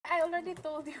already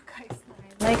told you guys.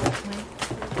 Like,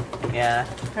 Yeah.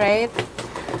 right?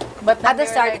 But At the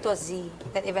start, it was Z.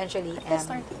 Then eventually, At the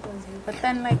start, it was you. But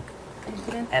then, like, I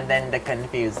didn't. And then the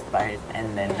confused part,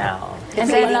 and then now.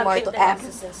 It's leading more to M.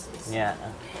 Yeah.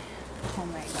 Oh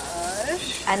my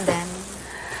gosh.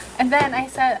 And then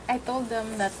I told them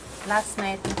that last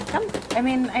night.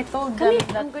 I told them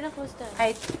that I'm gonna close the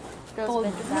I told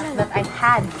Zach that I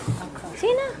had a crush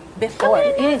Sino? before.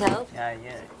 you need help? Yeah,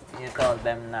 you told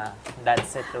them na that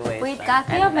situation. Wait,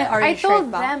 Kathy, you have my I orange told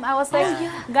shirt ba? them, I was like,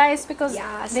 guys, because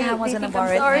Seham was in a bar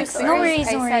right next. no worries,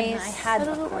 I said I had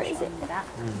a crush on that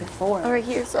before. Over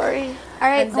here, sorry.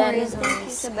 Alright, And then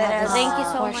Thank you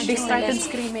so much. they started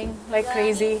screaming like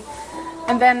crazy.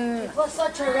 And then It was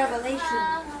such a revelation.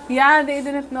 yeah, they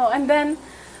didn't know. And then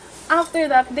after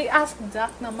that, they asked Zach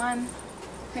naman.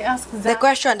 They asked Zach. The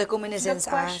question, the The Kumunizens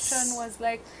question asked, was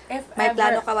like, if may ever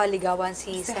plano ka ba ligawan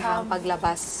si Seham Seham sa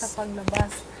paglabas?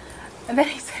 paglabas. And then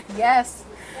he said yes.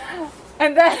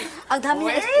 And then Ang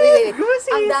dami niyang Wait,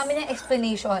 Ang dami niyang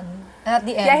explanation. And at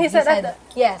the end, Yeah, he said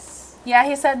yes. yeah,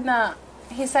 he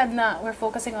said na we're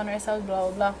focusing on ourselves,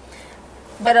 blah blah blah.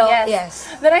 Pero yes. yes.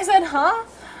 Then I said, huh?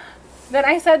 Then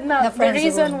I said na Na the friend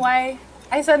reason zone. why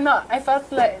I said no, I felt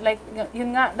like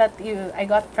yun nga that I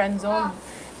got friend zoned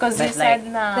because you But like- said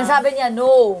na Then sabi niya,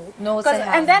 no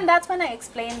Seham. and then that's when I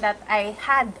explained that I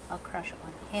had a crush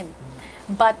on him.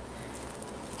 But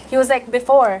he was like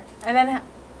before, and then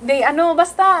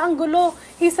basta ang gulo.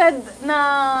 He said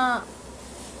na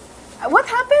what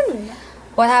happened?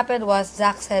 What happened was,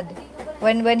 Zach said,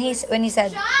 when he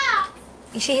said,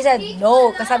 he said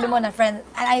no, kasi sabi mo na friend,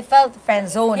 and I felt friend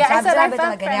zone. Yeah, I said I sabi felt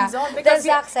talaga friend niya. zone Then because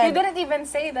Zach said, you didn't even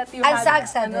say that you and had. Zach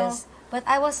said this, but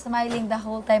I was smiling the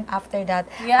whole time after that.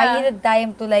 Yeah. I needed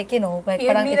time to like, He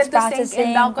parang needed it's to sink processing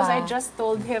in down because pa. I just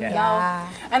told him Yeah. now.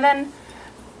 And then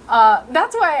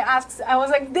that's why I asked. I was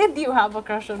like, "Did you have a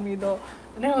crush on me though?"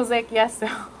 And he was like, "Yes."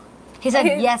 He said,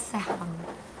 yes, Seham.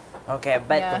 Okay,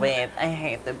 but Yeah. wait, I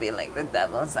hate to be like the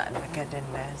devil's advocate in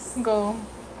this. Go.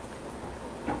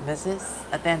 This is,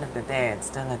 at the end of the day, it's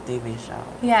still a TV show.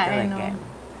 Yeah, still I a know. game.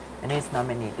 And he's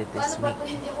nominated this week.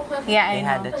 Yeah, They I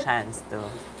had know. a chance to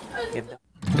give the